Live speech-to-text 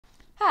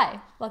Hi,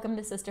 welcome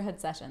to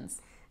Sisterhood Sessions.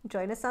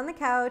 Join us on the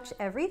couch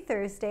every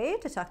Thursday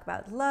to talk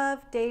about love,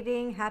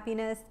 dating,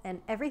 happiness,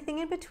 and everything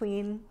in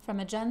between From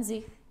a Gen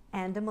Z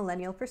and a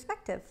millennial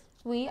perspective.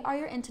 We are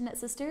your intimate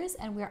sisters,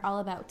 and we're all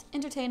about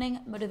entertaining,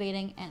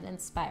 motivating, and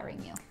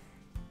inspiring you.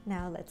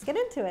 Now let's get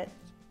into it.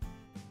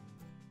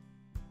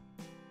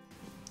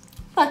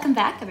 Welcome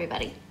back,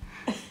 everybody.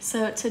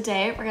 So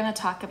today we're going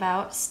to talk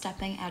about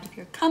stepping out of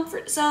your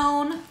comfort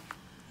zone.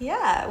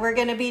 Yeah, we're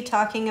going to be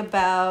talking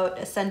about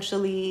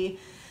essentially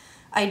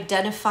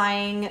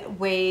identifying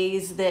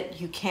ways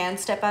that you can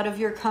step out of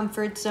your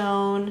comfort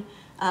zone,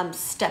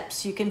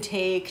 steps you can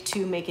take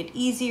to make it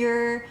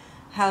easier,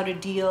 how to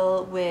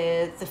deal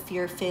with the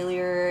fear of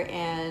failure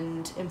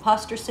and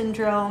imposter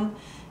syndrome.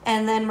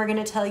 And then we're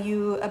going to tell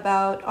you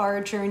about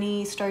our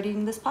journey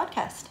starting this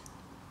podcast.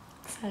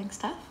 Exciting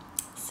stuff.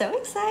 So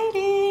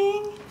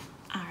exciting.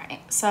 All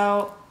right,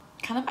 so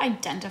kind of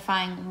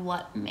identifying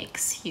what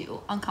makes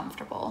you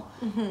uncomfortable.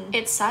 Mm-hmm.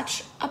 It's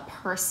such a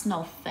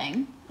personal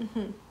thing,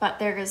 but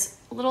there's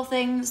little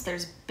things,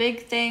 there's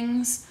big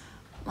things.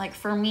 Like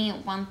for me,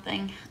 one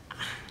thing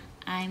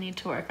I need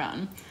to work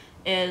on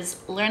is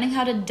learning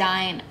how to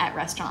dine at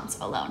restaurants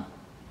alone.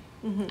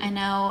 Mm-hmm. I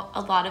know a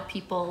lot of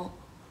people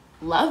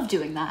love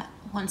doing that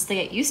once they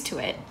get used to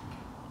it,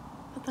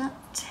 but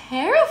that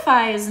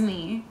terrifies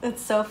me.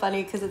 It's so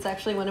funny because it's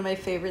actually one of my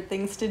favorite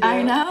things to do.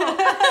 I know.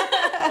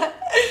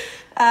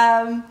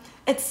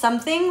 It's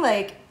something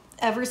like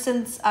ever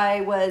since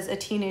I was a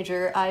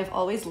teenager, I've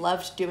always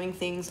loved doing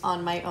things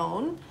on my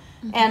own.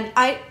 Mm-hmm. And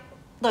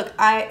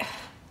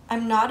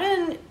I'm not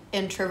an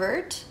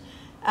introvert,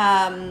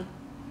 but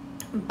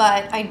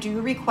I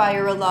do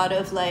require a lot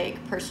of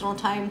like personal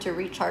time to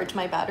recharge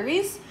my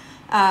batteries.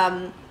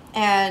 And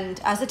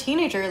as a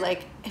teenager,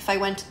 like if I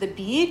went to the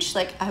beach,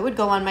 like I would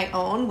go on my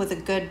own with a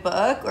good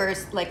book or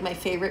like my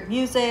favorite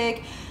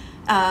music.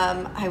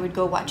 I would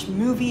go watch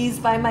movies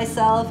by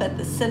myself at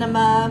the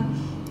cinema.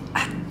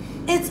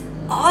 It's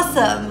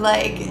awesome.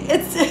 Like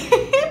it's,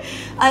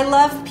 I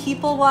love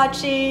people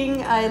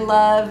watching. I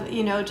love,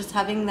 just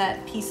having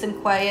that peace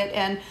and quiet.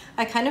 And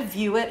I kind of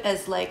view it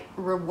as like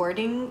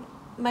rewarding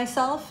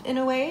myself in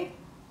a way.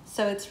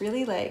 So it's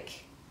really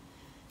like,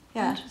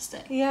 yeah.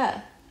 Interesting.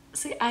 Yeah.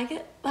 See, I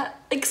get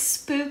that, like,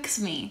 spooks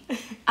me.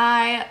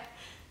 I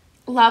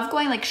love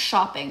going, like,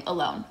 shopping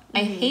alone. Mm-hmm.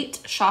 I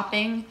hate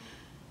shopping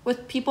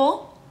with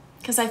people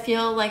because I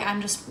feel like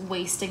I'm just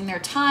wasting their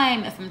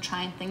time. If I'm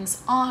trying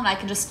things on, I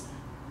can just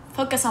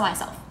focus on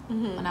myself.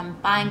 Mm-hmm. When I'm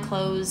buying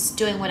clothes,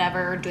 doing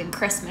whatever, doing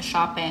Christmas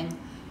shopping,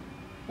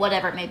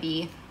 whatever it may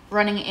be,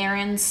 running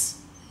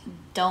errands,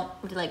 don't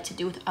really like to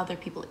do with other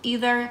people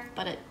either,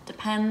 but it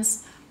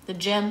depends. The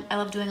gym, I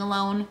love doing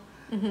alone.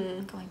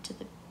 Mm-hmm. Going to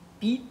the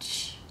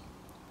beach,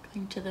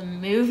 going to the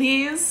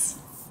movies,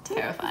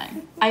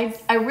 terrifying. I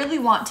really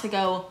want to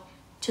go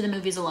to the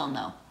movies alone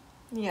though.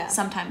 Yeah.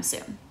 Sometime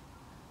soon.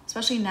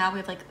 Especially now we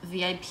have like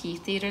VIP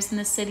theaters in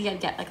the city. I'd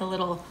get like a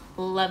little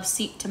love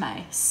seat to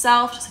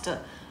myself, just like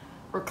to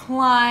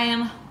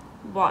recline,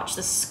 watch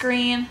the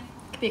screen.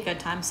 Could be a good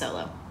time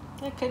solo.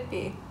 It could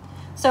be.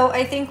 So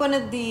I think one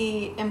of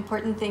the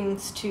important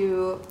things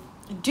to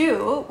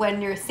do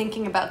when you're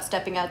thinking about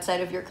stepping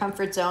outside of your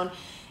comfort zone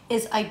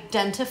is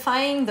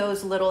identifying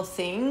those little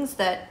things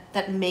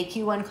that make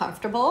you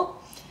uncomfortable,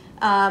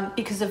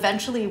 because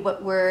eventually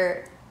what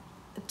we're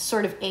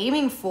sort of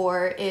aiming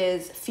for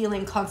is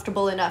feeling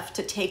comfortable enough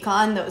to take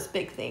on those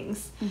big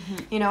things.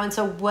 Mm-hmm. And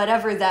so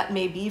whatever that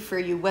may be for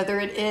you, whether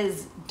it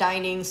is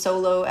dining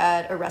solo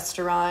at a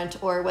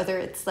restaurant or whether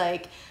it's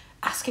like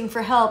asking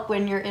for help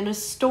when you're in a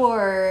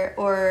store,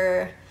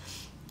 or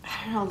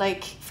I don't know,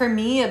 like for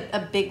me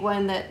a big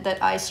one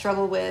that I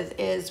struggle with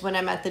is when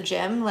I'm at the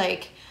gym.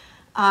 Like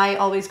I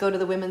always go to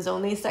the women's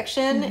only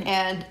section, mm-hmm.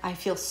 and I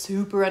feel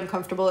super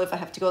uncomfortable if I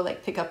have to go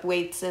like pick up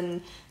weights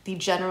in the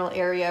general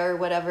area or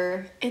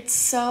whatever. It's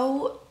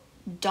so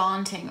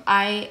daunting.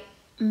 I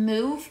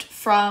moved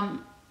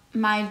from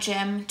my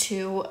gym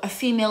to a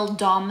female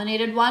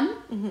dominated one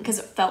because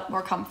it felt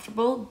more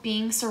comfortable.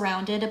 Being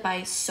surrounded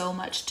by so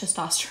much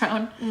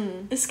testosterone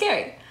is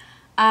scary.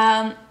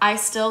 I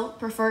still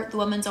prefer the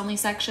women's only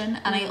section,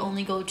 and I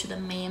only go to the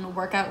main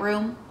workout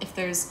room if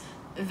there's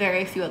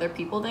very few other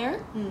people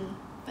there.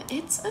 But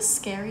it's a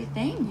scary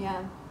thing.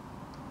 Yeah,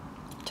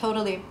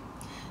 totally.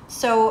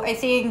 So I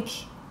think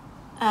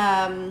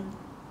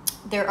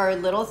there are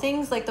little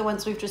things like the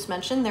ones we've just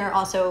mentioned. There are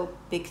also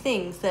big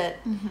things that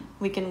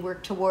we can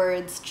work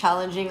towards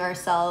challenging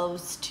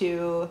ourselves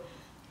to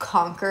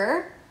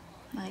conquer.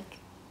 Like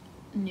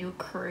new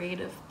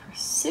creative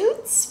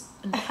pursuits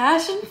and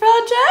passion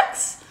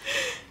projects.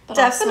 But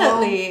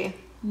definitely. Also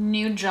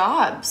new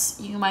jobs.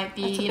 You might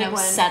be,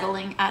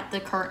 settling at the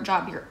current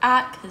job you're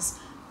at because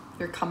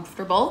you're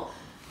comfortable.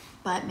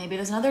 But maybe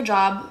there's another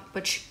job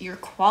which you're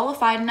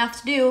qualified enough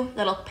to do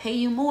that'll pay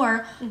you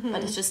more,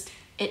 but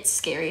it's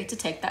scary to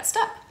take that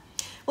step.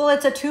 Well,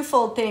 it's a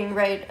twofold thing,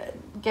 right?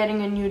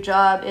 Getting a new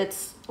job,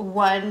 it's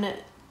one,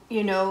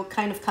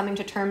 kind of coming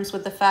to terms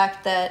with the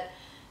fact that,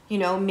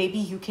 maybe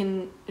you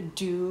can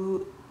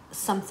do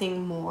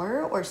something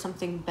more or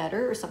something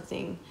better or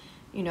something,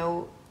 you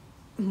know,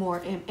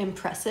 more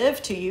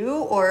impressive to you,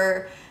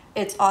 or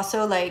it's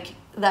also like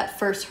that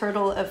first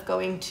hurdle of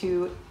going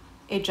to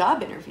a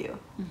job interview.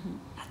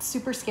 That's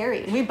super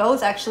scary. And we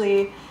both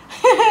actually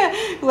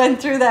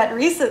went through that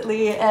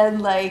recently,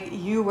 and like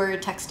you were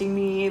texting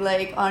me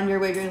like on your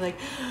way, you're like,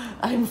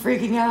 I'm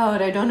freaking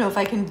out, I don't know if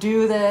I can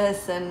do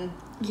this. And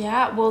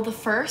yeah, well, the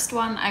first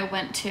one I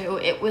went to,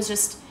 it was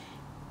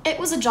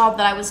a job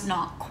that I was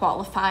not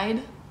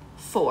qualified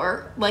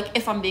for, like,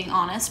 if I'm being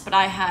honest, but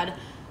I had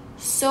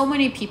so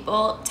many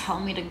people tell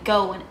me to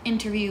go and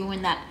interview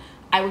and that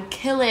I would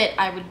kill it,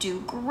 I would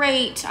do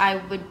great,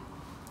 I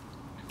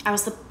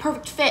was the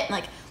perfect fit,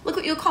 like, look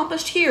what you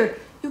accomplished here,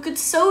 you could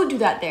so do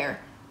that there.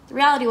 The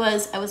reality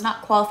was I was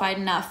not qualified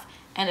enough,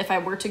 and if I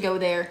were to go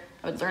there,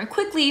 I would learn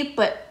quickly,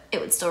 but it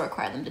would still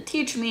require them to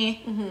teach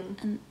me.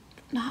 And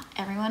not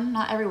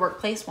every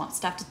workplace wants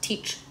to have to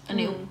teach a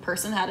new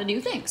person how to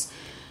do things.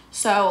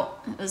 So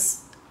it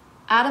was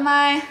out of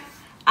my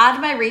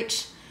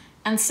reach,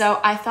 and so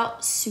I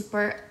felt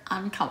super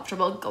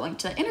uncomfortable going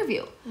to the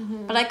interview.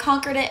 But I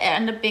conquered it. It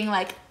ended up being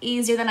like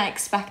easier than I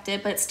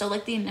expected, but it's still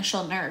like the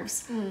initial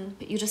nerves.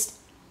 But you just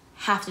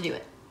have to do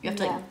it. You have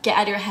to like get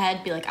out of your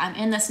head, be like, I'm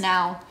in this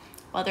now,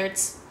 whether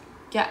it's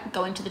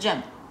going to the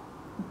gym.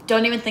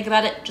 Don't even think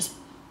about it, just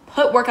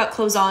put workout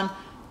clothes on,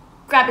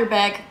 grab your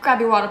bag, grab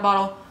your water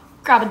bottle,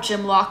 grab a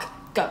gym lock,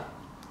 go.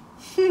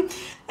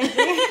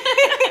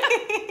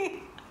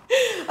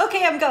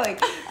 Okay, I'm going.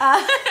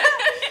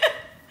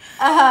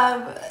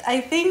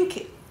 I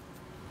think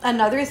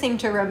another thing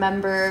to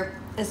remember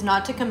is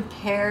not to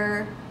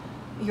compare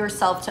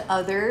yourself to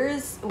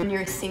others when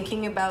you're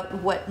thinking about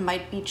what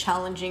might be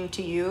challenging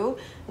to you,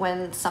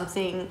 when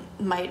something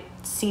might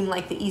seem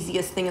like the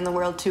easiest thing in the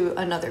world to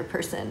another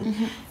person.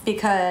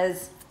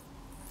 Because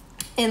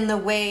in the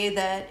way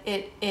that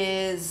it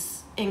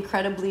is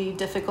incredibly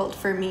difficult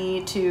for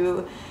me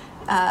to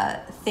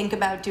think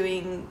about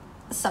doing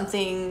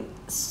something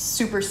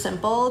super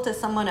simple to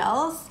someone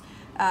else,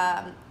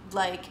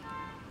 like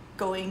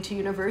going to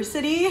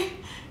university,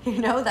 you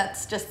know,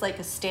 that's just like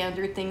a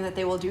standard thing that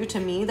they will do. To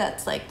me,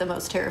 that's like the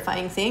most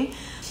terrifying thing.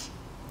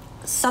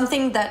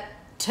 Something that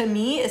to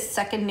me is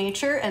second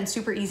nature and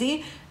super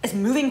easy is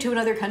moving to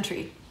another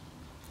country.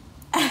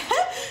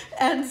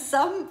 And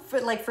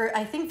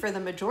I think for the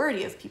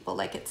majority of people,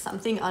 like, it's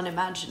something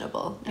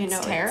unimaginable.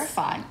 It's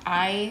terrifying.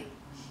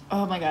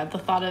 Oh my God, the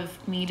thought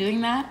of me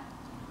doing that,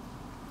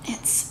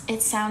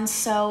 it sounds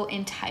so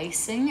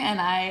enticing, and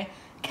I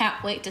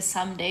can't wait to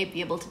someday be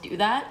able to do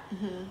that.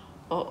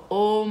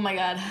 Oh my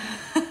God.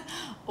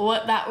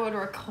 What that would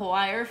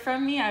require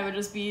from me, I would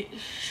just be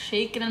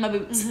shaking in my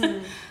boots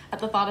at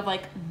the thought of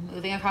like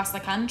moving across the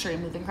country,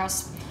 moving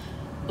across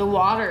the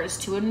waters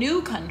to a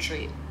new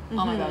country.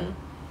 Oh my God.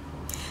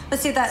 But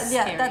see that's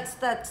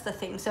the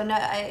thing. So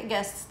I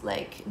guess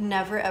like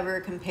never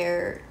ever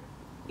compare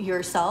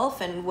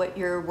yourself and what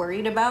you're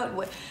worried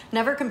about.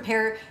 Never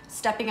compare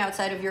stepping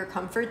outside of your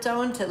comfort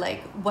zone to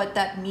like what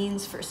that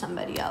means for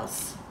somebody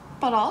else.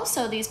 But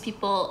also these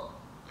people,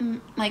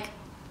 like,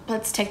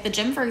 let's take the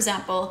gym for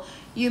example.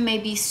 You may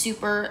be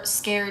super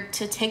scared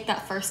to take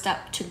that first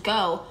step to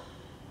go,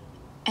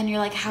 and you're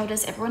like, how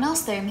does everyone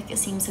else there make it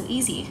seem so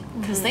easy?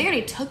 Because they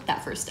already took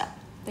that first step.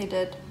 They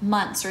did.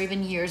 Months or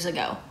even years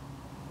ago.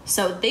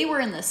 So they were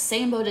in the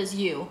same boat as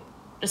you,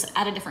 just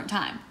at a different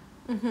time.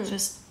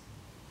 Just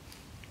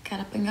get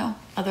up and go.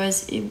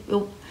 Otherwise, you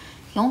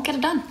won't get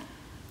it done.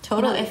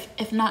 Totally. You know,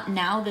 if not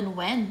now, then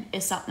when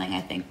is something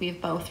I think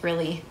we've both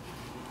really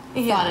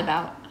thought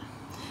about.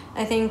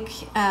 I think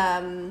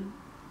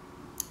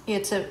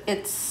it's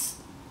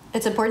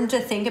important to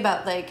think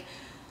about, like,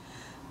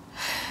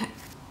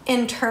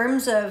 in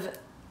terms of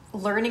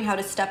learning how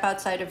to step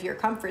outside of your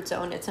comfort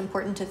zone, it's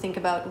important to think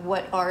about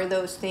what are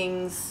those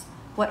things,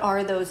 what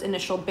are those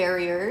initial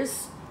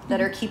barriers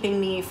that are keeping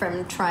me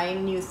from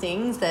trying new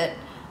things that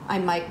I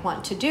might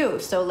want to do.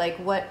 So like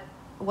what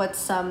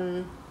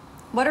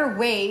are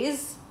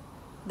ways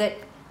that,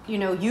 you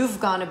know, you've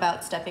gone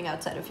about stepping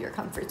outside of your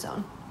comfort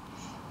zone?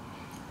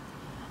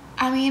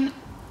 I mean,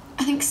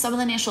 I think some of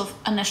the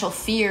initial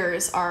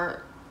fears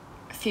are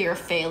fear of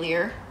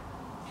failure,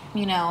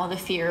 you know, the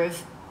fear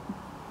of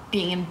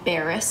being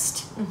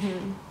embarrassed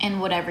in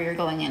whatever you're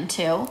going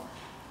into.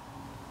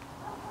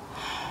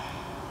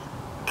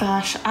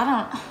 Gosh,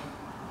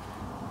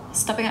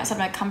 stepping outside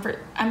my comfort.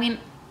 I mean,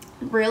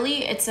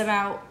 really, it's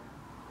about,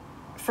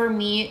 for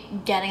me,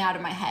 getting out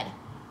of my head,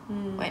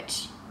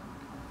 which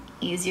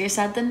easier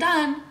said than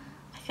done.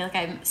 I feel like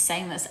I'm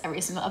saying this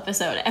every single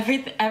episode.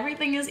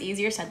 Everything is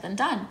easier said than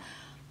done.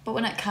 But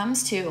when it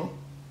comes to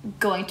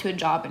going to a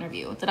job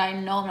interview that I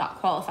know I'm not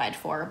qualified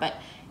for, but,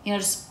 you know,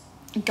 just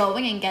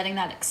going and getting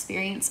that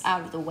experience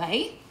out of the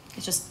way,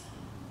 it's just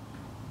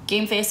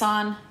game face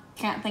on,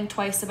 can't think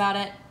twice about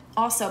it.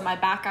 Also, my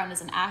background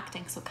is in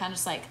acting, so kind of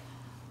just like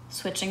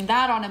switching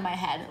that on in my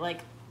head.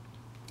 Like,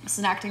 it's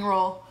an acting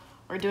role,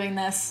 we're doing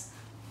this.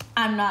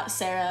 I'm not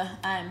Sarah,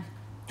 I'm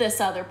this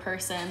other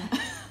person.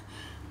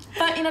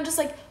 But, you know, just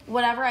like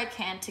whatever I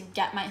can to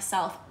get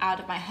myself out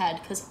of my head,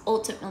 because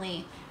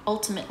ultimately,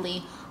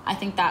 I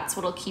think that's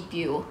what'll keep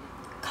you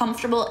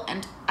comfortable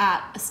and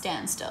at a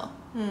standstill.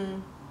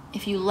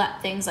 If you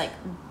let things like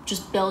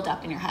just build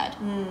up in your head.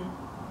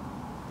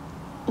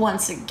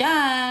 Once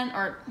again,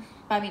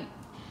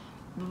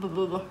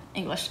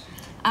 English.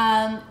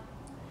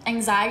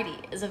 Anxiety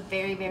is a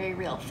very, very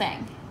real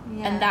thing.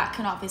 Yeah. And that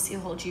can obviously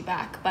hold you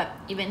back. But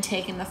even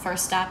taking the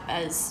first step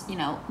as, you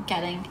know,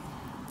 getting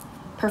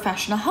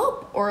professional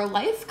help or a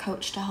life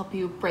coach to help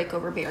you break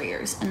over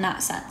barriers in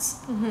that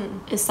sense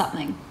is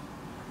something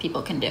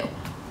people can do.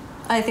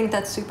 I think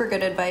that's super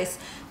good advice.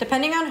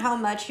 Depending on how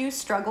much you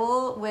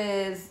struggle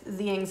with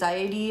the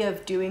anxiety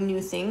of doing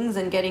new things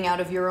and getting out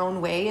of your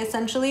own way,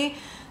 essentially,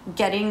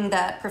 getting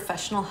that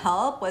professional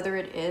help, whether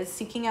it is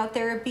seeking out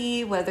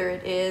therapy, whether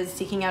it is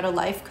seeking out a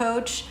life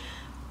coach,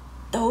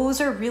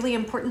 those are really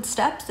important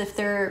steps if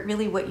they're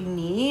really what you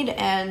need.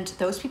 And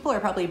those people are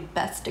probably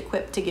best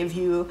equipped to give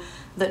you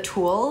the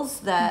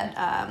tools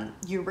that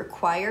you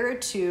require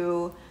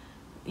to,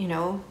 you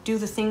know, do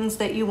the things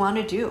that you want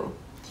to do.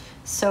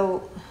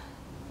 So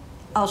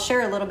I'll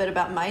share a little bit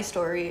about my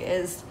story.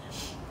 Is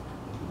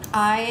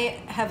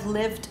I have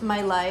lived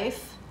my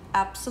life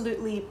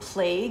absolutely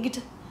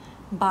plagued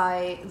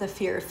by the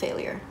fear of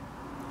failure.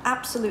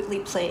 Absolutely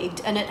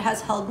plagued. And it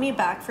has held me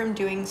back from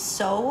doing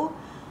so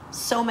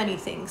many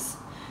things.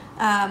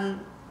 I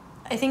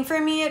think for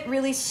me, it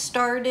really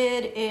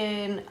started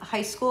in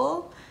high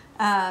school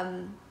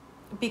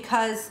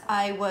because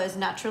I was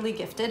naturally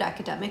gifted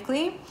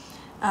academically.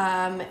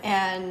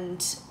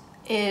 And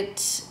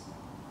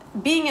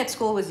being at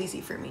school was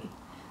easy for me.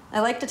 I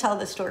like to tell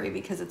this story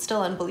because it's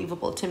still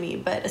unbelievable to me,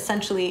 but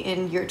essentially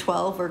in year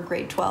 12 or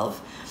grade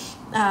 12,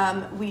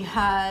 we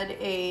had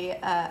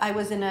I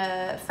was in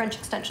a French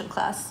extension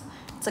class.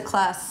 It's a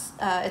class,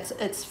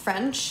 it's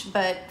French,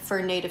 but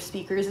for native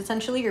speakers,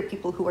 essentially, or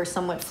people who are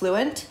somewhat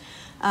fluent.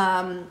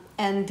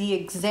 And the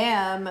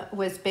exam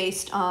was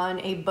based on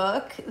a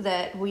book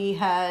that we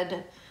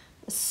had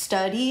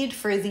studied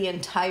for the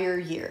entire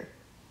year.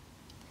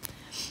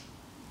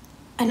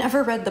 I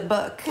never read the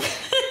book.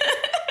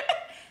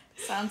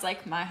 Sounds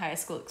like my high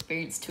school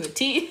experience to a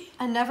T.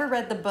 I never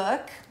read the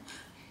book,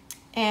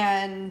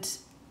 and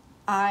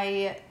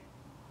I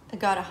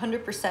got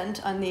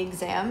 100% on the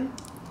exam,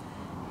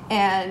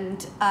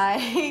 and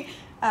I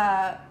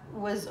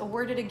was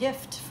awarded a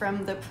gift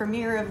from the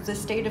Premier of the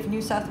state of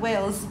New South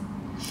Wales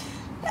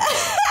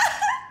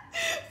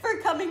for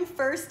coming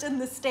first in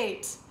the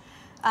state.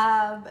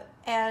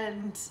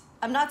 And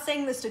I'm not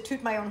saying this to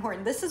toot my own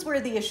horn. This is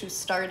where the issue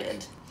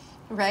started,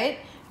 right?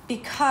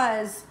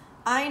 Because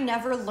I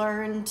never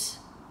learned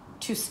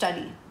to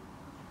study.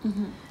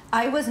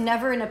 I was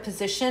never in a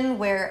position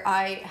where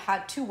I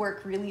had to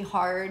work really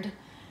hard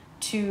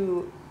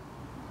to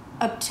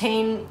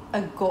obtain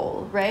a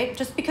goal, right?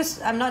 Just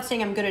because I'm not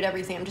saying I'm good at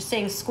everything. I'm just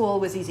saying school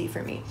was easy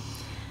for me.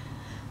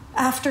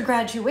 After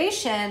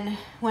graduation,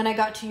 when I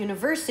got to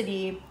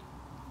university,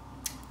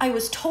 I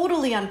was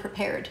totally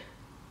unprepared.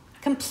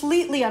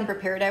 Completely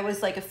unprepared. I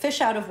was like a fish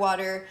out of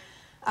water.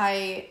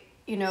 I,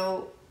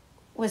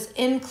 was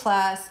in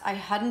class. I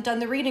hadn't done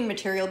the reading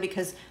material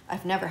because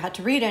I've never had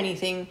to read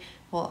anything.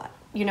 Well,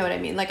 you know what I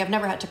mean? Like, I've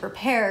never had to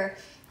prepare.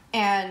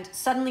 And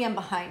suddenly I'm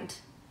behind.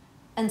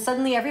 And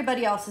suddenly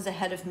everybody else is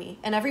ahead of me.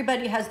 And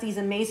everybody has these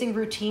amazing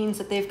routines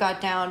that they've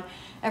got down.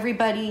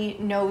 Everybody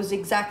knows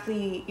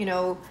exactly,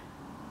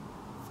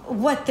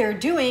 what they're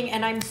doing.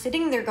 And I'm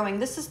sitting there going,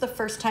 this is the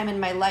first time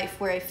in my life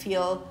where I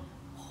feel,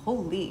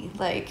 holy,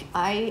 like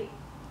I'm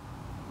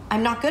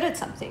not good at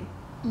something.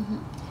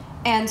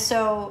 And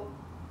so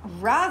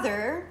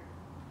rather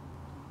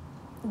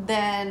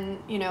than,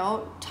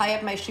 tie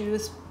up my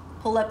shoes,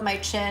 pull up my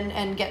chin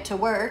and get to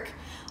work,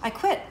 I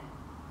quit.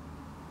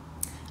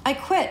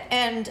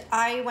 And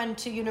I went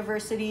to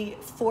university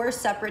 4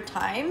 separate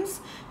times,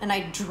 and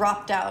I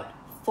dropped out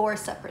 4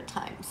 separate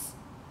times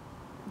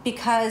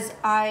because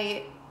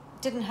I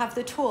didn't have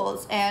the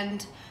tools,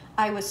 and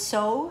I was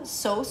so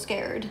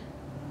scared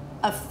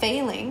of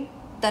failing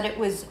that it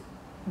was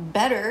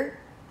better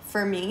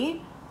for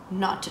me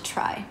not to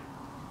try.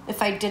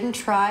 If I didn't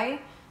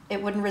try,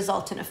 it wouldn't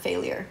result in a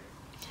failure.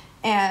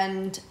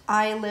 And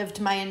I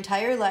lived my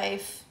entire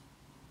life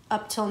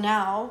up till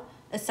now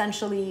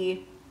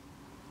essentially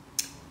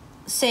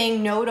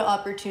saying no to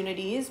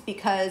opportunities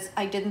because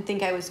I didn't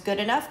think I was good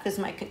enough, because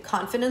my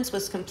confidence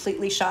was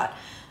completely shot.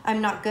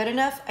 I'm not good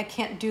enough. I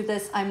can't do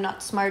this. I'm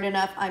not smart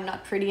enough. I'm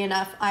not pretty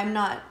enough. I'm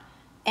not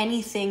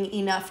anything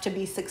enough to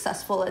be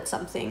successful at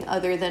something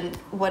other than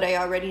what I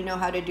already know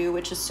how to do,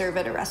 which is serve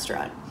at a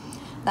restaurant.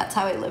 That's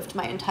how I lived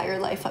my entire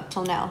life up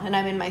till now, and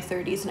I'm in my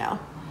 30s now.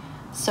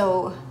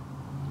 So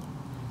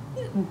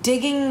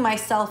digging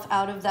myself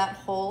out of that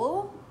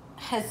hole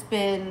has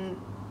been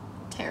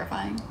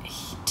terrifying,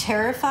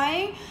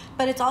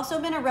 but it's also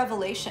been a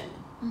revelation.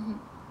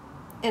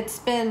 It's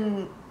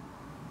been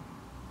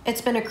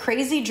a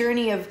crazy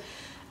journey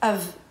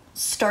of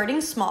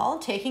starting small,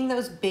 taking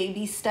those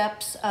baby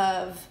steps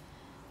of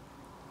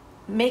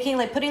making,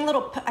 like,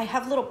 I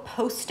have little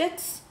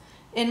Post-its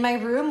in my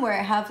room where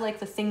I have like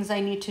the things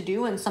I need to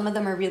do, and some of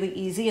them are really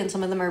easy and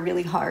some of them are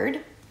really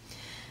hard.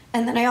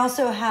 And then I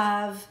also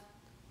have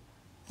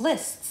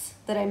lists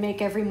that I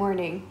make every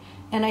morning.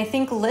 And I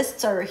think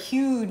lists are a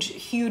huge,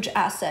 huge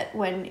asset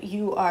when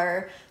you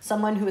are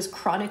someone who is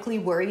chronically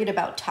worried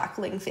about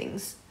tackling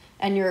things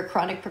and you're a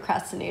chronic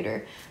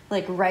procrastinator.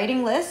 Like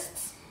writing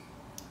lists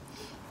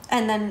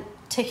and then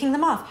ticking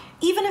them off.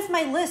 Even if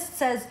my list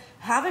says,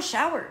 have a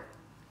shower,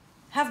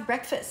 have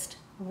breakfast,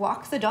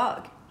 walk the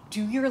dog,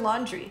 do your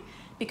laundry.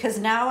 Because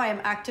now I am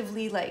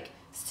actively like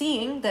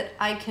seeing that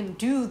I can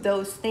do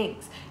those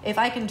things. If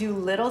I can do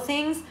little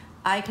things,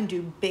 I can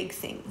do big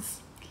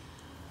things.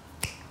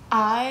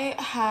 I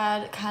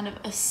had kind of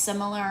a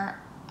similar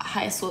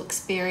high school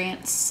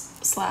experience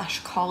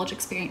 / college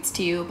experience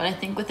to you, but I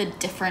think with a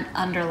different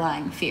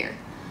underlying fear.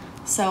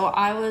 So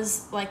I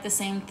was like the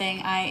same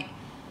thing.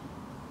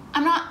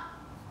 I'm not,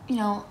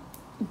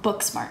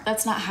 book smart.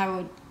 That's not how I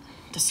would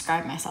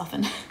describe myself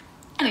in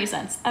any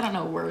sense. I don't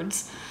know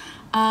words.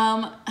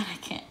 And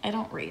I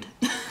don't read.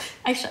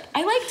 I should.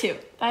 I like to,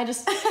 but I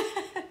just,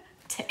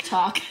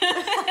 TikTok.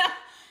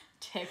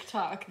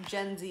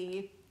 Gen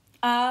Z.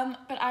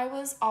 But I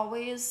was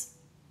always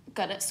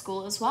good at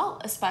school as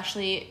well,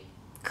 especially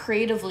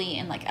creatively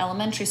in like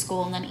elementary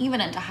school and then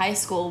even into high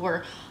school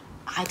where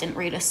I didn't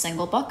read a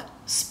single book.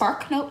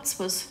 Spark Notes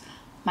was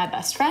my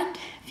best friend.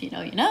 If you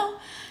know, you know.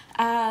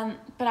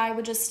 But I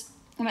would just,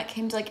 when it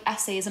came to like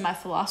essays in my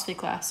philosophy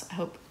class, I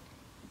hope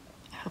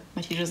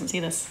my teacher doesn't see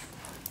this.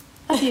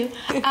 Love you.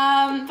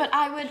 But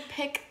I would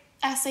pick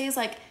essays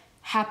like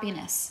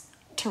happiness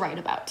to write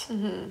about,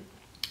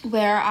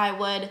 where it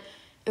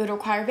would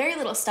require very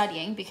little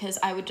studying because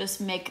I would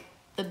just make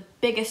the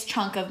biggest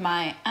chunk of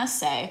my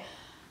essay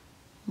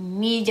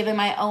me giving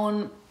my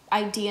own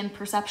idea and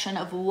perception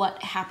of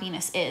what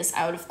happiness is.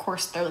 I would, of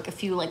course, throw like a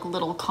few like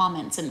little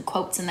comments and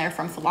quotes in there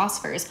from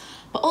philosophers,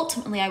 but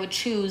ultimately I would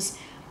choose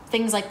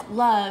things like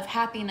love,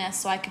 happiness,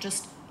 so I could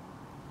just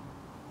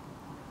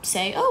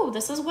say, oh,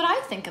 this is what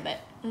I think of it.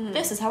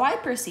 This is how I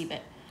perceive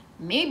it.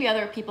 Maybe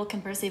other people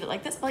can perceive it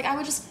like this. Like I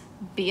would just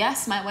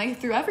BS my way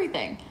through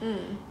everything.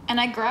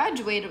 And I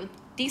graduated with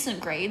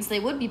decent grades. They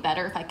would be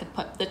better if I could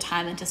put the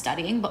time into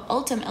studying, but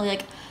ultimately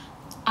like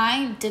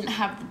I didn't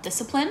have the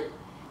discipline,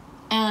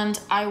 and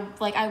I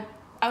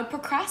would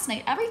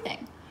procrastinate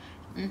everything.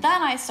 And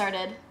then I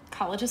started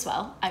college as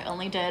well. I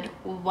only did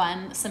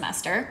 1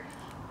 semester,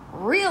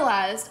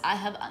 realized I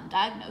have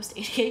undiagnosed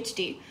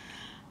ADHD,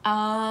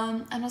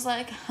 and was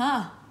like,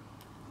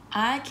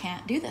 I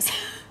can't do this.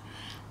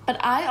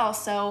 But I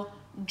also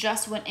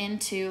just went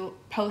into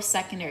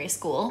post-secondary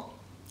school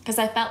because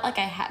I felt like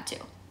I had to,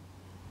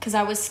 because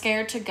I was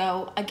scared to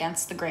go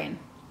against the grain.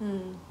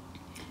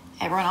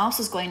 Everyone else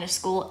was going to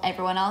school.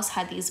 Everyone else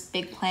had these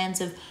big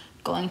plans of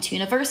going to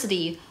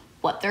university,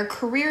 what their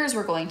careers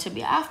were going to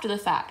be after the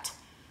fact.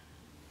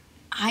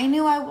 I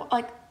knew I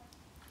like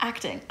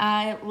acting.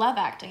 I love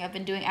acting. I've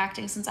been doing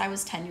acting since I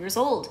was 10 years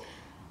old.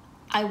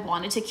 I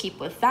wanted to keep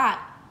with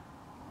that.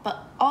 But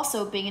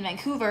also being in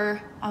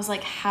Vancouver, I was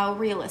like, how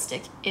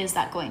realistic is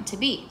that going to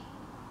be?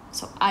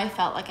 So I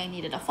felt like I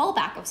needed a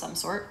fallback of some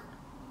sort.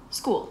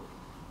 School,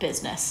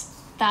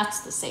 business.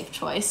 That's the safe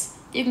choice.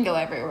 You can go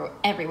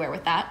everywhere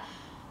with that.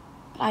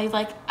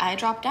 But I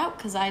dropped out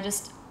because I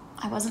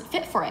wasn't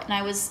fit for it.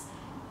 And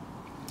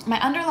my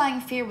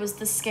underlying fear was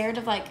the scared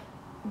of like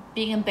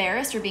being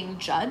embarrassed or being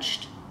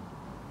judged.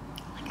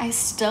 Like I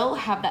still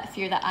have that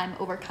fear that I'm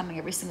overcoming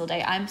every single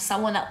day. I'm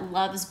someone that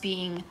loves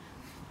being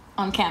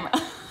on camera.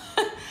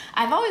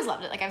 I've always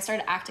loved it. Like I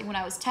started acting when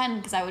I was 10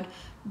 because I would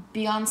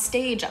be on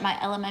stage at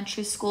my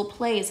elementary school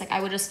plays. Like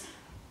I would just,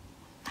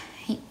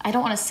 I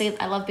don't want to say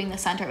I love being the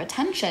center of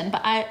attention,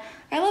 but I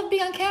love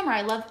being on camera.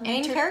 I love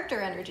main character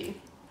energy.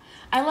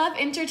 I love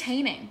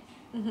entertaining.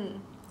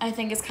 I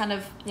think is kind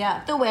of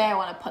the way I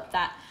want to put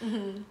that.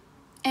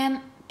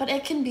 But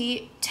it can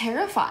be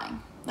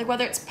terrifying. Like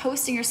whether it's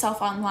posting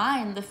yourself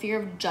online, the fear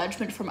of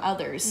judgment from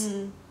others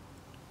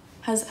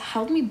has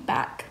held me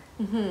back.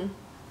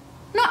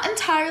 Not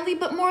entirely,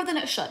 but more than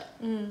it should.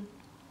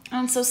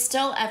 And so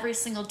still every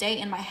single day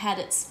in my head,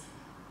 it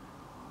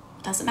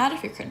doesn't matter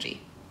if you're cringy.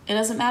 It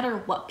doesn't matter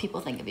what people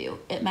think of you.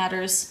 It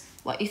matters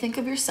what you think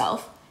of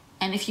yourself.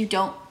 And if you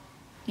don't,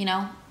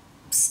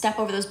 step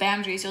over those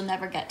boundaries, you'll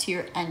never get to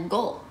your end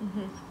goal,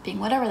 being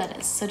whatever that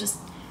is. So just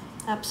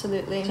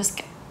absolutely,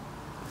 just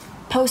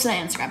post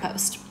that Instagram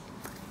post,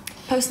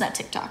 post that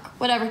TikTok,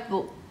 whatever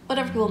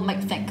people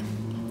might think.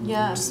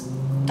 Just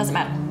doesn't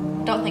matter.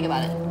 Don't think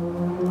about it.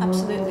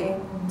 Absolutely.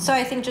 So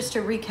I think just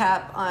to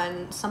recap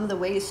on some of the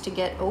ways to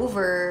get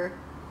over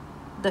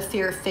the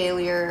fear of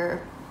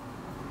failure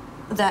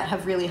that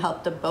have really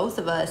helped the both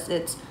of us,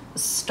 it's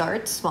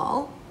start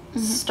small,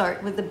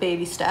 start with the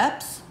baby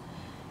steps,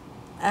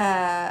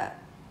 get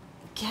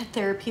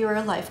therapy or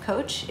a life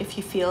coach if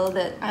you feel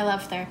that... I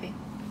love therapy.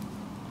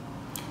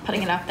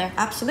 Putting it out there.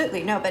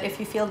 Absolutely. No, but if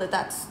you feel that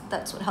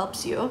that's what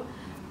helps you.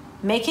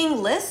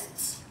 Making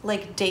lists,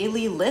 like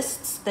daily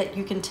lists that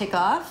you can tick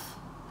off.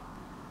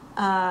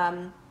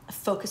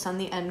 Focus on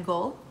the end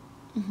goal.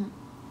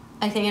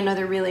 I think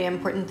another really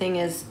important thing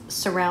is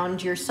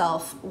surround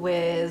yourself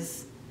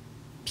with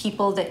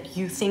people that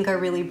you think are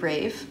really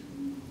brave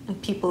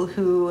and people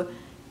who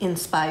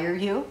inspire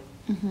you.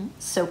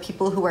 So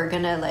people who are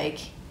gonna like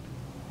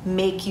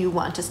make you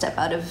want to step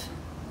out of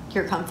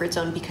your comfort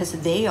zone because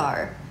they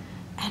are.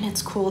 And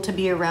it's cool to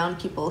be around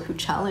people who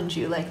challenge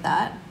you like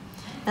that.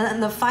 And then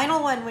the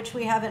final one, which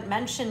we haven't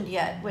mentioned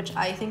yet, which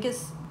I think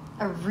is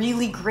a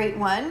really great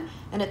one,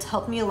 and it's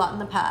helped me a lot in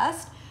the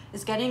past,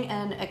 is getting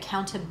an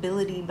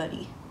accountability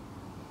buddy.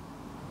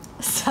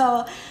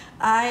 So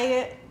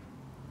I'm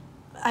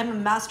a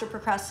master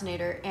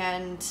procrastinator,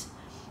 and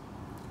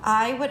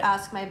I would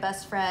ask my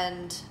best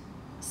friend,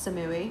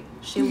 Samui,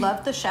 she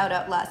loved the shout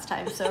out last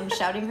time, so I'm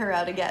shouting her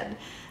out again.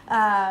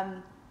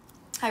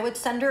 I would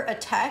send her a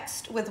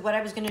text with what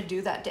I was going to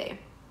do that day.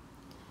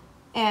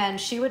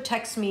 And she would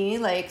text me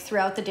like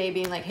throughout the day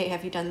being like, hey,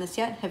 have you done this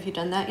yet? Have you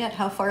done that yet?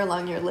 How far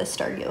along your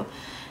list are you?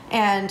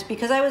 And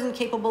because I wasn't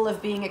capable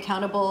of being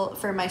accountable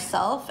for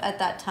myself at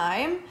that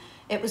time,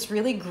 it was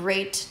really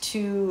great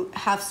to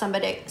have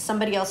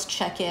somebody else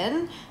check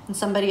in and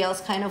somebody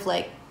else kind of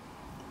like,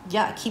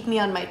 yeah, keep me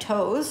on my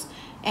toes.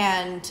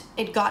 And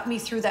it got me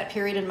through that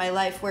period in my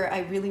life where I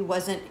really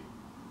wasn't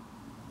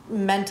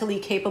mentally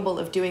capable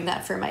of doing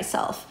that for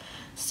myself.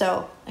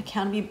 So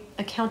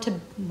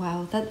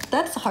wow,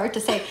 that's hard to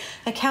say.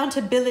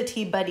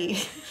 Accountability buddy.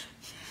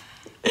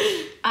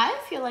 I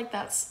feel like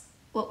that's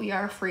what we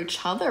are for each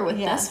other with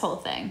this whole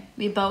thing.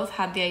 We both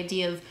had the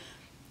idea of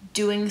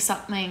doing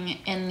something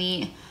in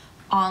the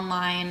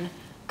online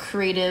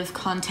creative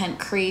content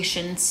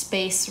creation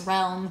space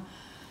realm,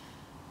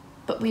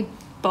 but we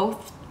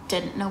both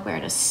didn't know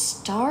where to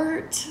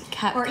start,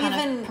 kept or kind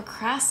even of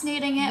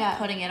procrastinating it,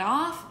 putting it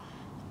off,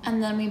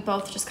 and then we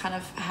both just kind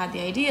of had the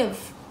idea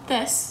of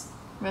this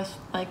with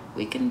like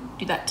we can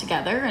do that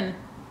together, and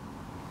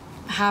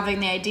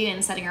having the idea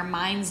and setting our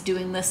minds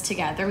doing this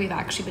together, we've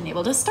actually been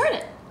able to start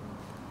it.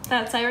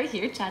 That's why we're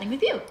here chatting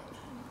with you.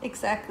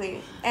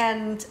 Exactly.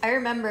 And I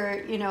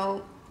remember, you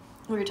know,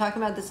 we were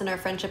talking about this in our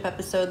friendship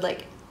episode,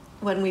 like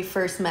when we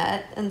first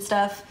met and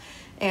stuff,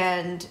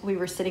 and we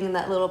were sitting in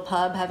that little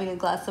pub having a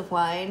glass of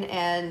wine,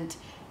 and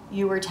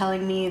you were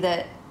telling me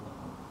that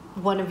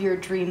one of your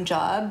dream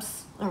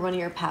jobs or one of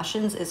your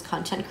passions is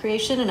content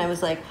creation, and I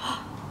was like,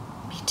 oh,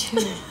 me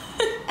too.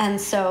 And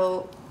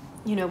so,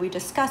 you know, we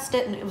discussed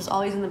it, and it was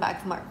always in the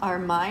back of our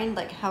mind,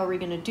 like, how are we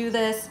going to do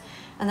this?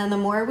 And then the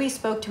more we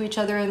spoke to each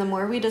other and the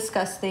more we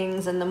discussed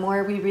things and the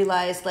more we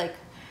realized, like,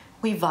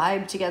 we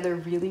vibed together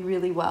really,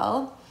 really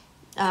well,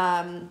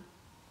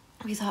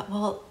 we thought,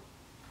 well,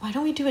 why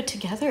don't we do it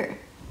together?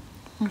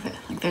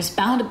 Like, there's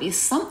bound to be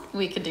something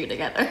we could do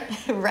together.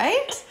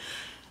 Right?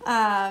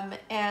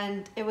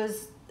 And it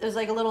was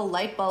like a little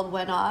light bulb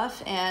went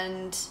off,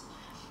 and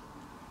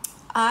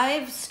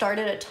I've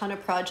started a ton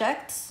of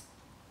projects,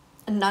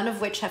 none of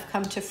which have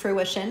come to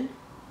fruition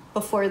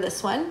before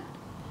this one.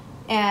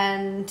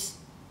 And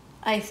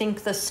I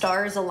think the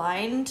stars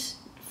aligned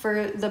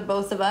for the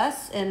both of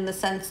us in the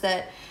sense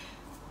that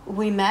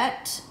we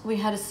met, we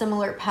had a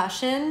similar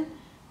passion,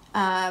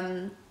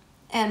 and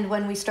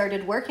when we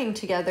started working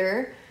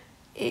together,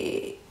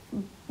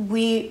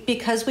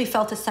 because we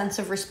felt a sense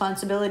of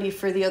responsibility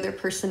for the other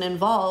person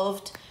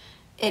involved,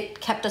 it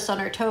kept us on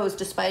our toes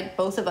despite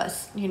both of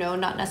us, you know,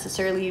 not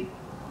necessarily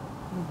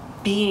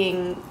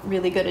being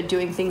really good at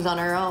doing things on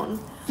our own.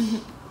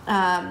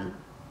 Mm-hmm.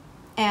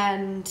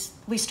 And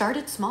we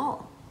started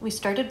small. We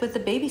started with the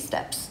baby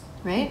steps,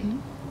 right? Mm-hmm.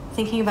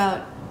 Thinking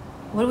about,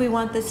 what do we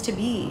want this to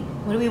be?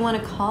 What do we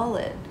want to call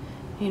it?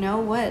 You know,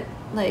 what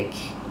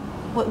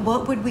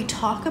would we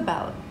talk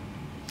about?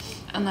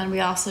 And then we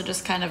also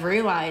just kind of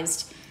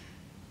realized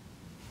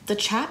the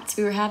chats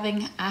we were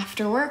having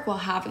after work while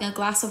having a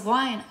glass of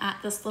wine at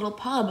this little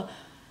pub.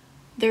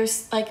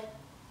 There's like,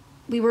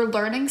 we were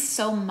learning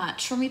so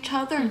much from each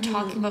other and mm-hmm.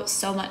 talking about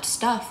so much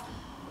stuff.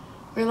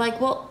 We're like,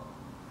 well,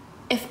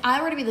 if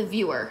I were to be the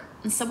viewer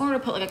and someone were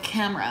to put like a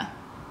camera,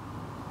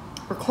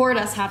 record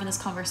us having this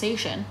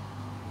conversation,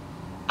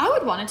 I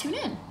would want to tune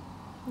in.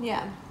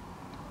 Yeah.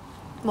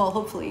 Well,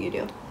 hopefully you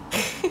do.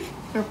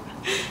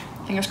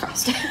 Fingers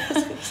crossed.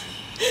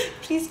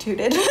 Please tune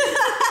in.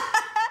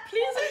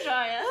 Please enjoy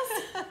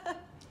us.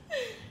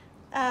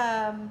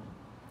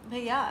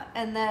 But yeah,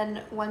 and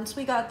then once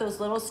we got those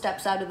little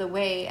steps out of the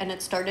way and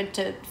it started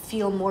to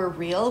feel more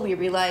real, we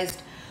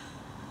realized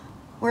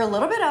we're a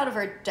little bit out of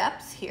our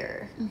depth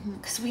here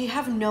because we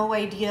have no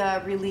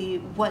idea really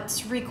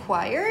what's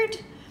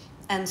required.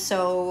 And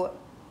so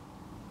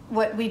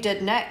what we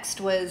did next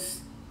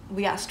was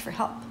we asked for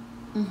help.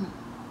 Mm-hmm.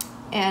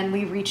 And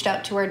we reached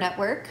out to our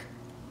network.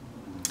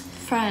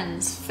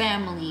 Friends,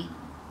 family,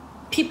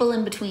 people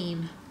in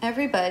between.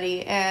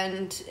 Everybody.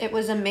 And it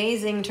was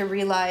amazing to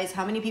realize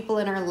how many people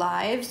in our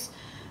lives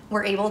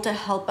were able to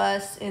help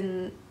us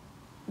in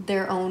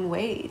their own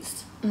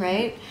ways,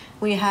 right?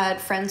 We had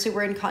friends who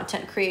were in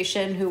content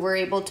creation who were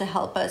able to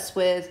help us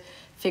with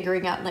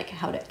figuring out like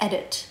how to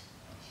edit.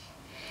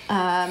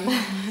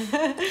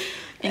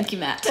 Thank you,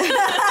 Matt.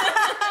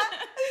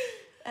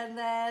 And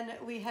then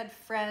we had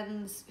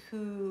friends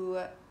who,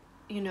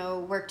 you know,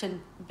 worked in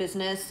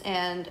business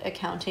and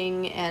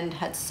accounting and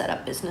had set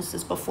up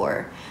businesses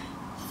before.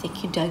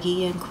 Thank you,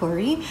 Dougie and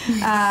Corey,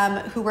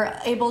 who were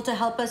able to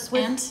help us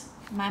with...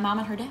 And my mom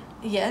and her dad.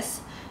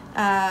 Yes.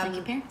 Thank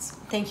you, parents.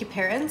 Thank you,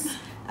 parents,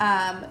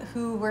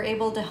 who were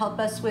able to help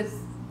us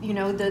with, you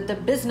know, the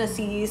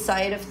businessy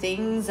side of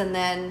things. And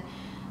then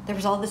there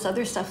was all this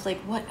other stuff, like,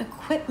 what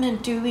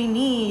equipment do we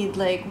need?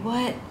 Like,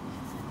 what...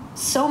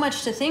 So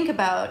much to think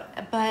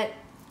about, but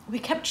we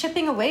kept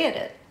chipping away at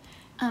it.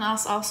 And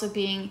us also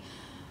being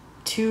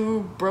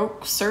two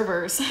broke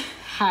servers.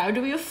 How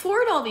do we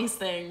afford all these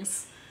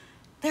things?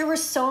 There were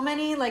so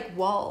many, like,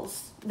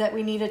 walls that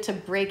we needed to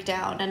break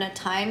down, and at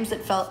times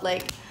it felt,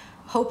 like,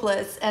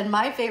 hopeless. And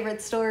my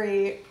favorite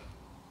story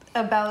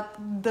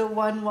about the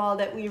one wall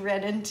that we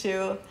ran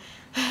into,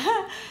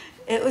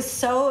 it was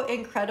so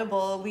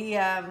incredible. We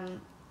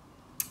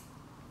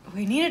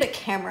needed a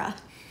camera.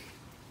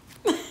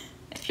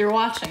 If you're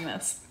watching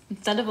this,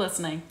 instead of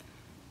listening,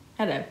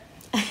 hello.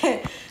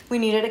 We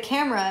needed a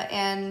camera,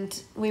 and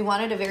we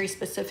wanted a very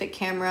specific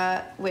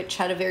camera, which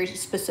had a very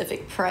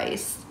specific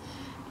price.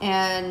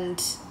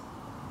 And,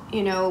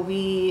 you know,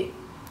 we'd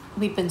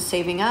been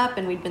saving up,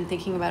 and we'd been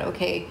thinking about,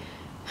 okay,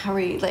 how are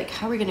we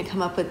going to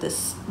come up with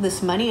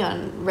this money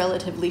on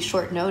relatively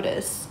short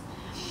notice?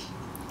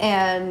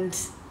 And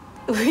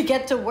we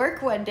get to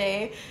work one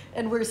day,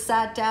 and we're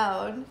sat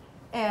down,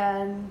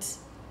 and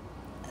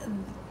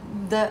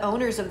the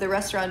owners of the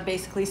restaurant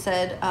basically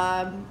said,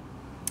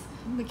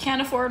 we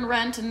can't afford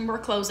rent and we're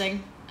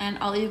closing, and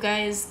all you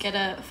guys get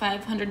a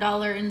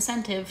 $500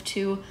 incentive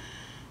to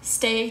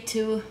stay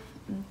to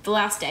the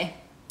last day.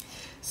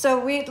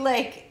 So we'd,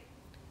 like,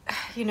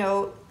 you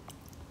know,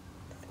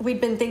 we'd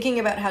been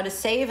thinking about how to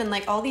save, and,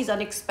 like, all these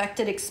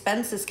unexpected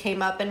expenses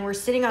came up, and we're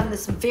sitting on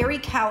this very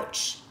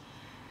couch,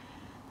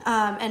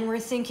 and we're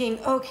thinking,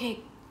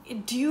 okay,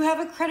 do you have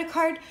a credit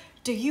card?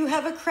 Do you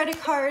have a credit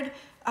card?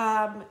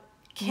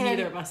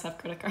 Neither of us have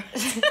credit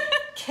cards.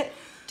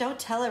 Don't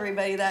tell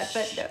everybody that,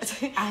 but no.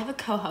 I have a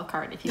Coho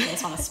card if you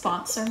guys want to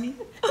sponsor me.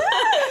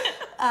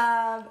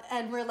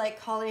 And we're, like,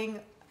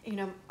 calling, you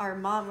know, our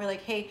mom. We're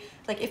like, hey,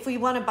 like, if we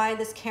want to buy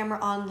this camera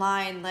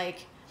online,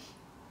 like,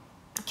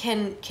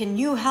 can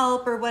you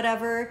help or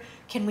whatever?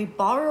 Can we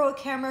borrow a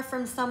camera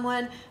from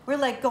someone? We're,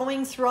 like,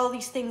 going through all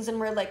these things, and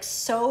we're, like,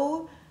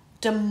 so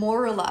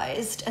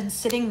demoralized and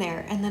sitting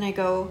there. And then I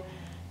go,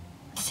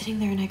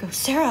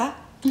 Sarah,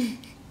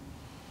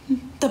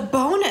 the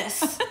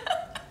bonus.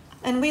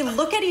 And we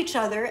look at each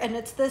other, and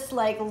it's this,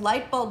 like,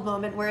 light bulb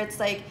moment where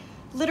it's, like,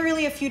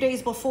 literally a few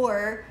days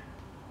before,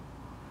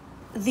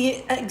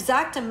 the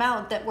exact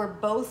amount that we're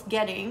both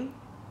getting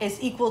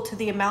is equal to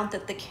the amount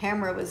that the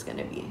camera was going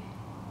to be.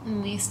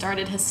 And we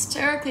started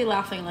hysterically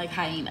laughing like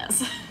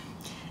hyenas.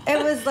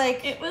 It was,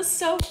 like... It was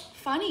so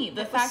funny.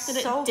 The fact that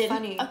it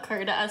didn't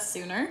occur to us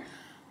sooner.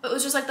 It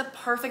was just, like, the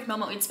perfect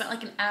moment. We'd spent,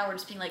 like, an hour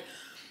just being, like,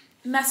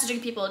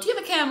 messaging people, do you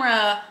have a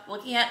camera?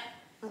 Looking at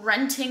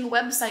renting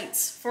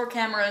websites for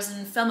cameras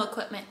and film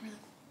equipment. We're like,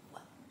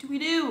 what do we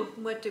do?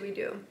 What do we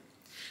do?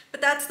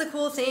 But that's the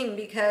cool thing,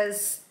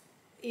 because,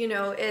 you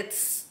know,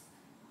 it's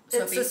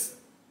Sophie? Just...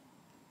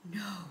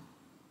 No.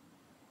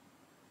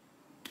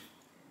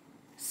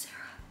 Sarah.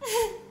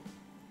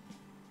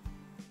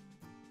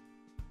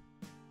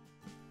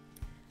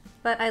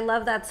 But I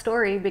love that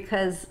story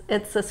because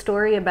it's a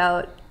story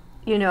about,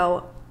 you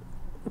know,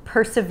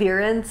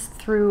 perseverance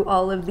through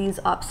all of these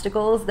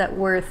obstacles that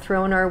were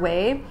thrown our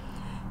way.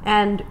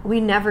 And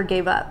we never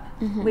gave up.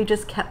 Mm-hmm. We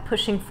just kept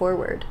pushing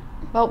forward.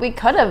 Well, we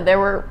could have. There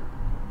were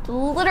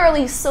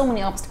literally so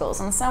many obstacles,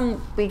 and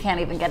some we can't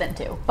even get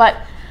into. But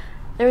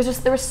there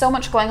was so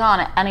much going on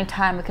at any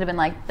time. We could have been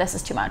like, this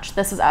is too much.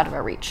 This is out of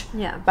our reach.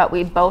 Yeah. But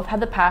we both had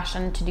the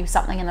passion to do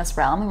something in this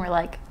realm, and we're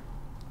like,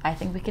 I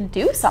think we can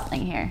do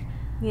something here.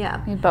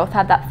 Yeah. We both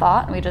had that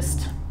thought, and we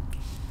just...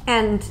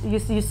 And you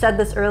said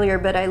this earlier,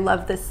 but I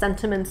love this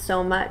sentiment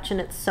so much, and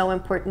it's so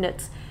important.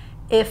 It's,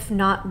 if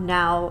not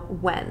now,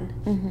 when?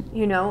 Mm-hmm.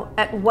 You know,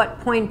 at what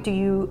point do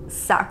you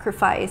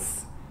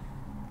sacrifice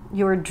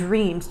your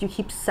dreams? You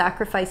keep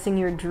sacrificing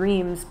your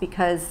dreams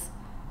because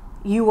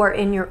you are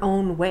in your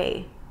own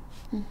way,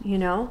 mm-hmm. You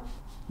know?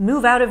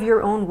 Move out of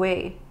your own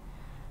way.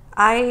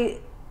 I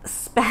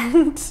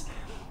spent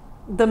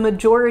the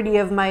majority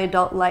of my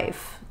adult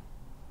life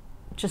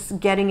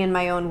just getting in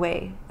my own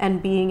way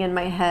and being in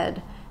my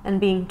head and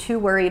being too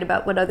worried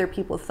about what other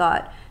people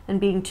thought and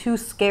being too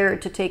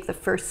scared to take the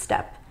first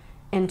step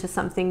into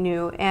something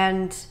new.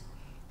 And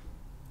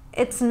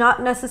it's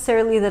not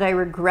necessarily that I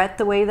regret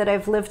the way that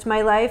I've lived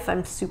my life.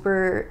 I'm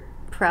super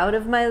proud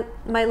of my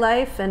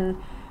life, and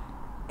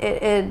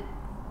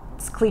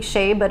it's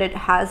cliche, but it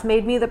has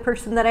made me the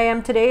person that I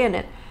am today, and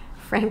it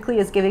frankly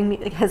has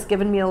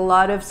given me a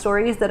lot of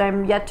stories that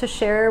I'm yet to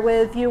share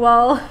with you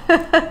all.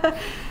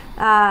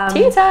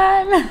 Tea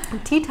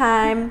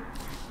time.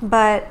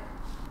 But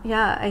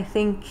yeah, I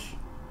think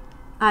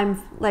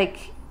I'm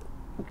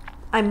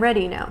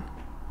ready now.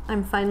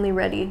 I'm finally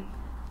ready,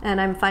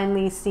 and I'm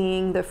finally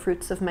seeing the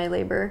fruits of my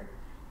labor,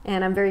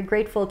 And I'm very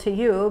grateful to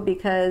you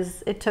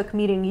because it took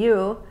meeting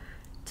you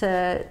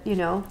to, you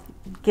know,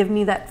 give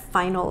me that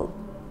final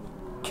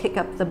kick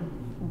up the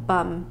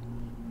bum.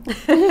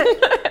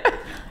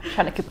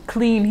 Trying to keep it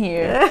clean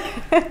here.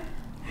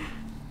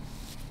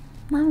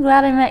 I'm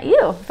glad I met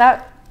you.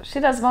 She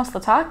does most of the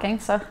talking,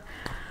 so.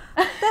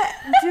 Do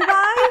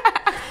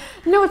I?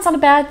 No, it's not a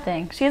bad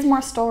thing. She has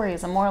more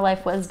stories and more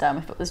life wisdom.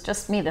 If it was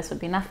just me, this would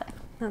be nothing.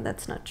 No,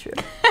 that's not true.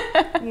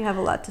 You have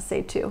a lot to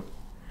say too.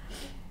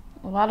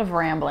 A lot of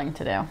rambling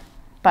to do.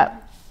 But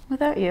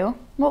without you,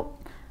 well,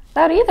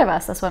 without either of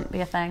us, this wouldn't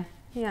be a thing.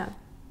 Yeah.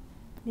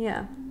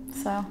 Yeah.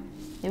 So,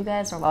 you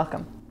guys are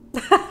welcome.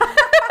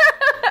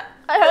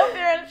 I hope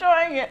you're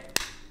enjoying it.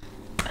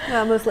 I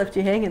almost left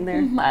you hanging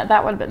there.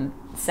 That would have been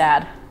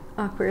sad.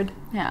 Awkward.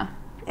 Yeah.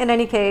 In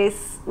any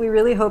case, we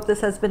really hope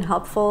this has been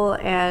helpful,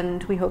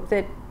 and we hope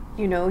that,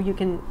 you know, you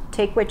can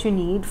take what you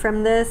need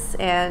from this,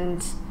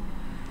 and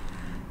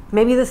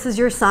maybe this is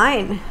your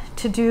sign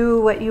to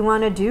do what you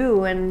want to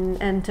do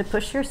and to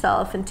push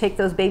yourself and take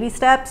those baby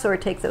steps or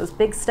take those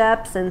big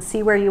steps and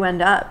see where you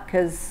end up,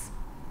 because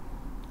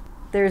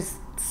there's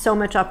so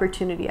much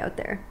opportunity out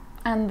there.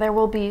 And there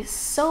will be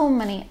so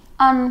many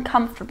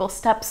uncomfortable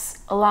steps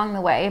along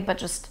the way, but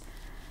just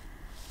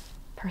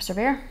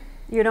persevere.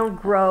 You don't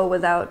grow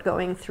without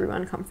going through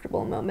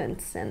uncomfortable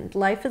moments, and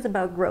life is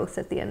about growth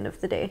at the end of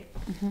the day,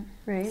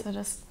 right? So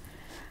just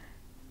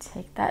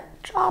take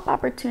that job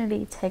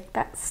opportunity, take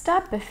that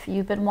step. If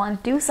you've been wanting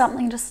to do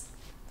something, just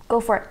go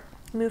for it.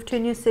 Move to a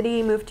new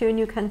city, move to a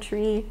new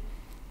country.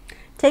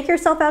 Take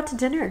yourself out to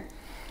dinner.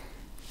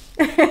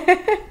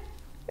 I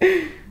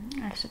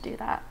should do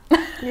that.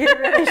 You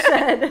really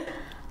should.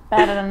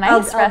 But at a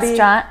nice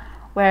restaurant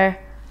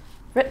where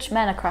rich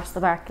men across the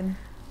bar can...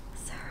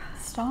 Sarah.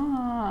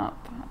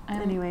 Stop.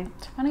 I'm Anyway.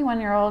 a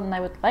 21-year-old and I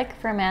would like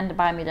for a man to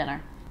buy me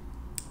dinner.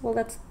 Well,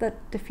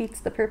 that defeats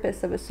the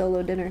purpose of a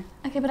solo dinner.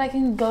 Okay, but I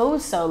can go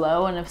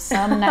solo, and if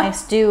some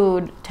nice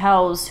dude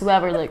tells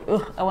whoever, like,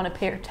 ugh, I want to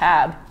pay your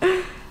tab.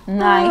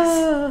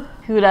 Nice.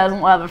 Who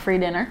doesn't love a free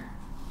dinner?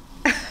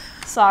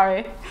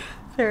 Sorry.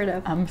 Fair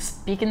enough. I'm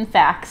speaking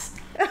facts.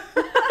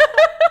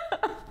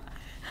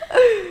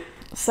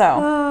 So,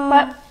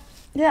 but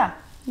yeah,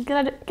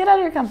 get out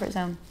of your comfort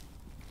zone.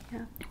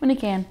 Yeah. When you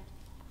can.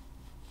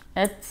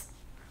 It's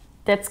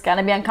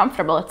gonna be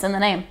uncomfortable. It's in the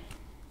name.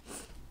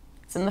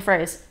 It's in the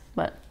phrase,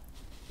 but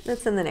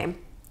It's in the name.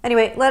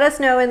 Anyway, let us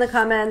know in the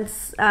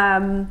comments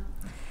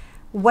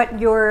what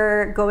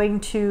you're going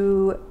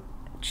to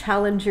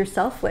challenge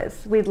yourself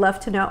with. We'd love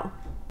to know.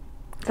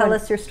 Tell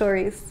us your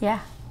stories. yeah,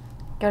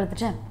 go to the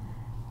gym,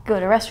 go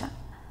to a restaurant,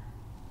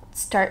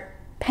 start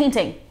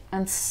painting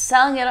and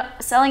selling it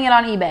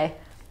on eBay.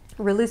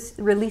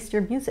 Release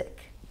your music.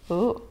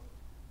 Ooh,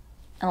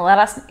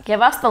 and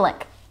give us the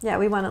link. Yeah,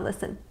 we want to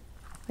listen.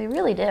 We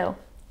really do.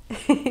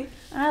 I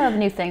love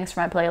new things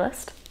for my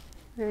playlist.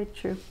 Very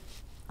true.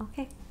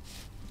 Okay.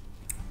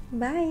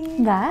 Bye.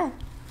 Bye.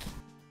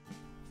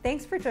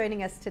 Thanks for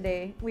joining us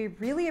today. We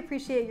really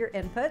appreciate your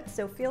input,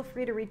 so feel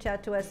free to reach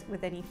out to us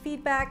with any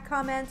feedback,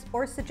 comments,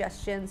 or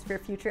suggestions for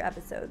future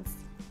episodes.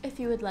 If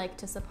you would like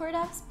to support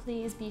us,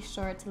 please be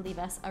sure to leave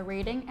us a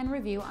rating and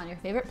review on your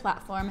favorite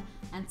platform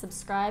and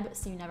subscribe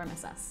so you never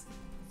miss us.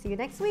 See you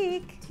next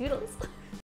week. Toodles.